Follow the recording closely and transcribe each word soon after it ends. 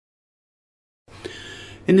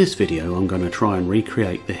In this video I'm going to try and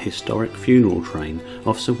recreate the historic funeral train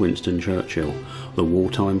of Sir Winston Churchill, the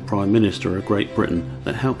wartime Prime Minister of Great Britain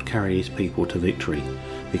that helped carry his people to victory,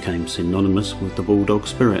 became synonymous with the bulldog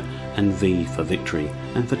spirit and V for victory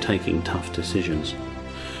and for taking tough decisions.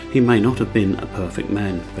 He may not have been a perfect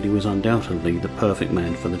man, but he was undoubtedly the perfect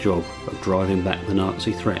man for the job of driving back the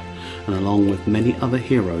Nazi threat and along with many other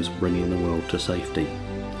heroes bringing the world to safety.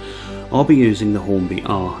 I'll be using the Hornby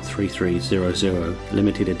R3300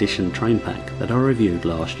 limited edition train pack that I reviewed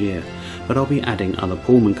last year, but I'll be adding other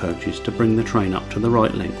Pullman coaches to bring the train up to the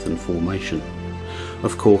right length and formation.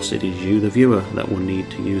 Of course it is you the viewer that will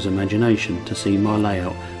need to use imagination to see my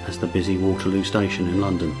layout as the busy Waterloo station in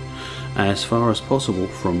London. As far as possible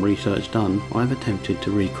from research done, I have attempted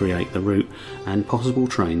to recreate the route and possible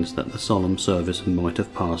trains that the solemn service might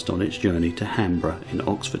have passed on its journey to Handborough in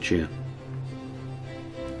Oxfordshire.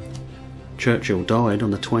 Churchill died on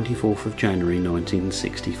the 24th of January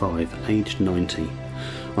 1965, aged 90.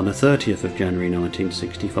 On the 30th of January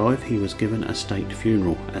 1965 he was given a state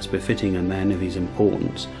funeral as befitting a man of his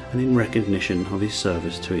importance and in recognition of his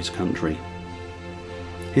service to his country.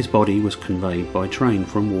 His body was conveyed by train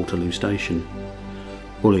from Waterloo Station.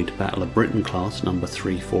 Bullied Battle of Britain class number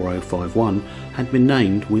 34051 had been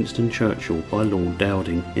named Winston Churchill by Lord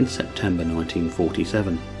Dowding in September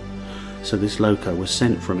 1947. So this loco was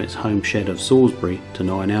sent from its home shed of Salisbury to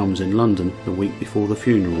Nine Elms in London the week before the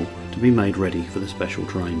funeral to be made ready for the special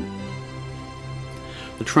train.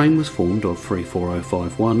 The train was formed of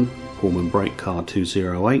 34051, Pullman brake car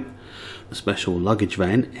 208, the special luggage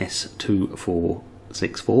van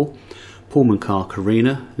S2464, Pullman car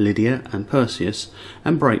Carina, Lydia and Perseus,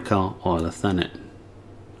 and brake car Isle of Thanet.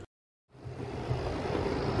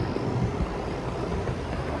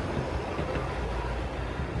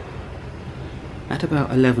 At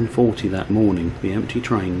about 11:40 that morning, the empty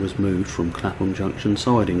train was moved from Clapham Junction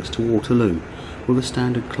sidings to Waterloo, with a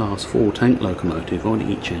standard Class 4 tank locomotive on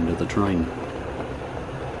each end of the train.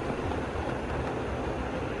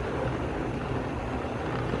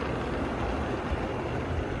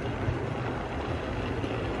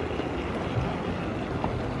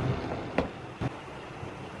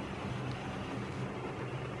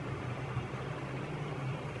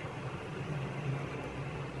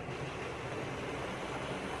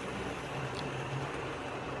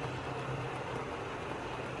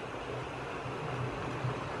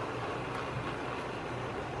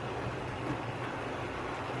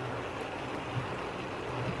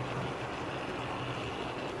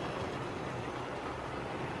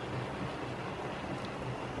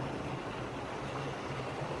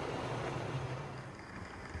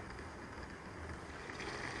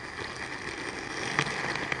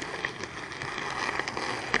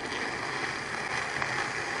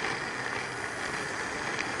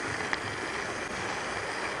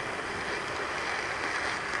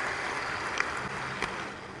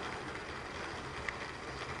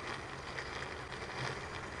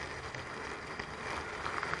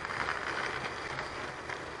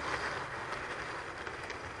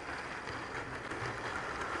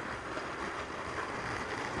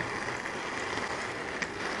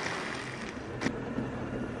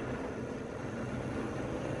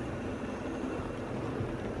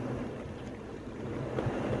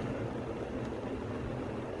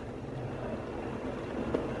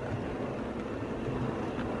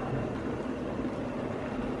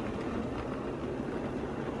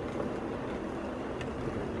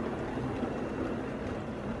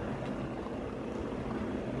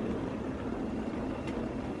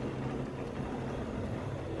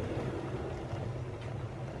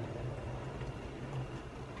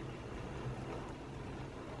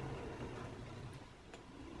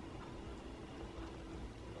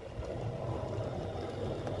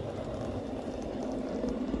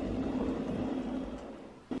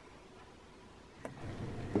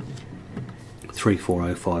 The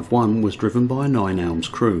 34051 was driven by a Nine Elms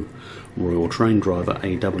crew, Royal Train driver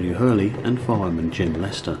A.W. Hurley and fireman Jim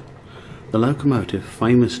Lester. The locomotive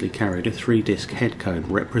famously carried a 3-disc head code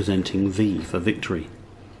representing V for victory.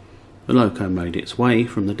 The loco made its way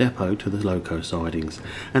from the depot to the loco sidings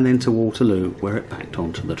and then to Waterloo, where it backed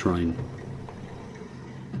onto the train.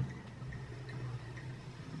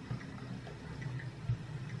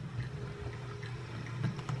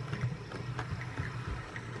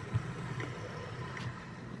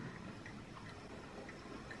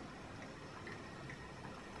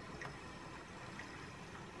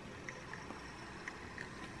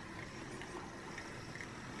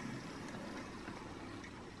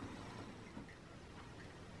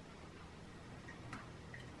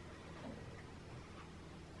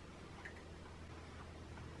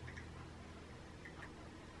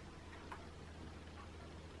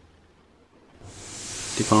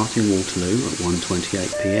 Departing Waterloo at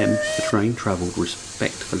 1:28 p.m, the train travelled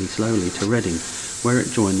respectfully slowly to Reading, where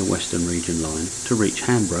it joined the Western Region line to reach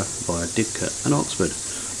Handborough via Didcot and Oxford,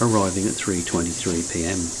 arriving at 3:23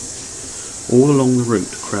 p.m. All along the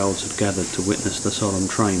route, crowds had gathered to witness the solemn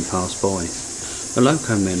train pass by. The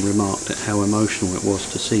loco men remarked at how emotional it was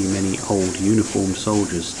to see many old uniformed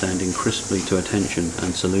soldiers standing crisply to attention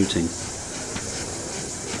and saluting.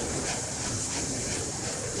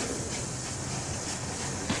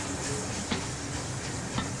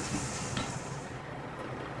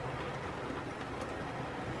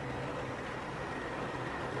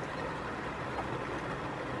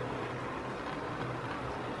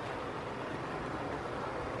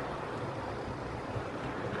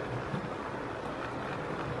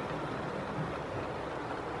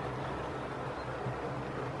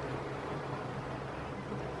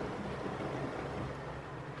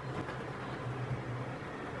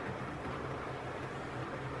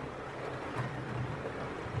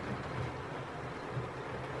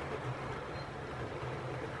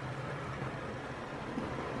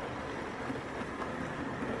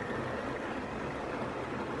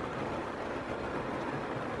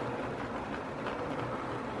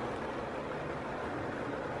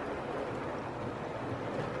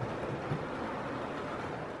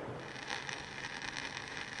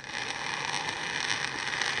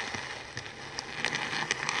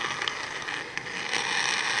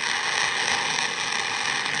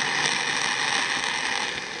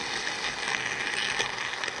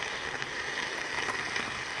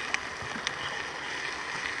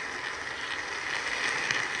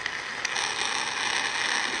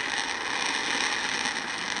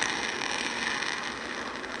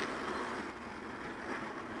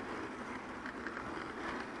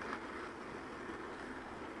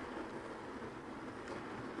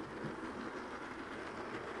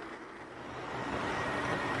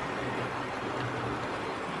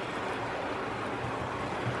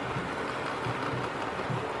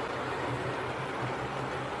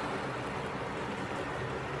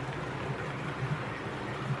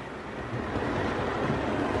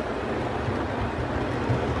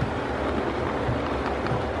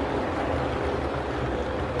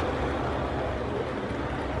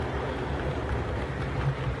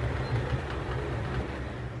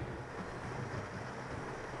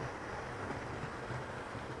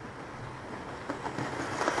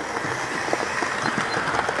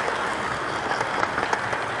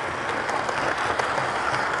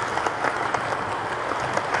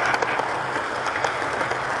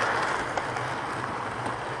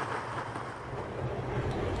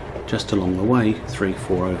 Just along the way,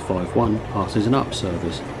 34051 passes an up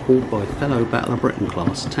service, hauled by fellow Battle of Britain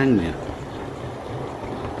class Tangmere.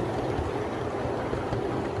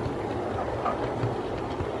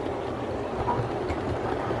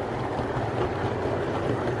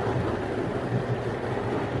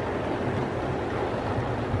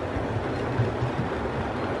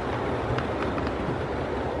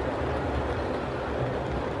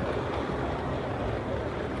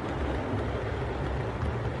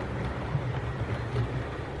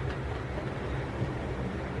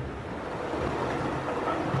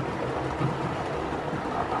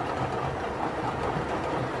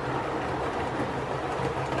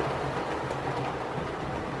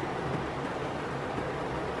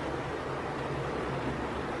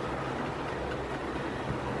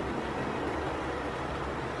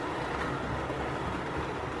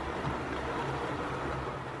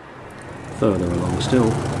 Further along still,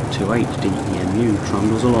 28 DEMU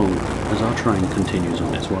trundles along as our train continues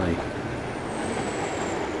on its way.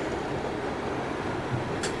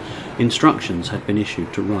 Instructions had been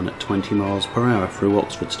issued to run at 20 miles per hour through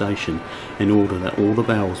Oxford Station in order that all the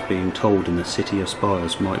bells being tolled in the City of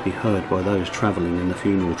Spires might be heard by those travelling in the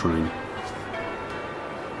funeral train.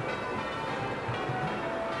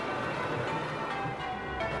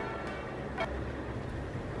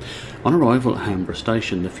 On arrival at Handborough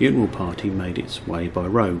Station, the funeral party made its way by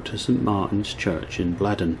road to St Martin's Church in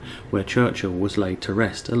Bladden, where Churchill was laid to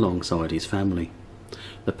rest alongside his family.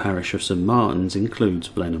 The parish of St Martin's includes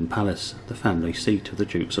Blenheim Palace, the family seat of the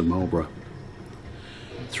Dukes of Marlborough.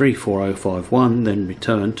 34051 then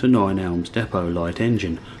returned to Nine Elms Depot Light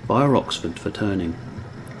Engine via Oxford for turning.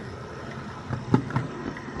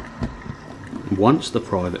 Once the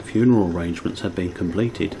private funeral arrangements had been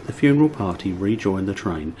completed, the funeral party rejoined the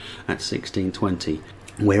train at 16:20,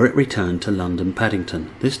 where it returned to London Paddington,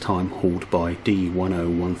 this time hauled by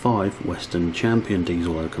D1015 Western Champion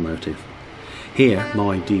diesel locomotive. Here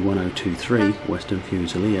my D1023 Western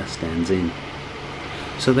Fusilier stands in.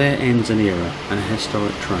 So there ends an era and a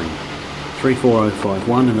historic train.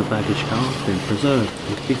 34051 in the baggage car has been preserved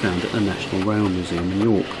and can be found at the National Rail Museum in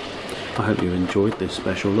York. I hope you enjoyed this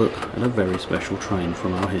special look at a very special train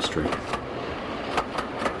from our history.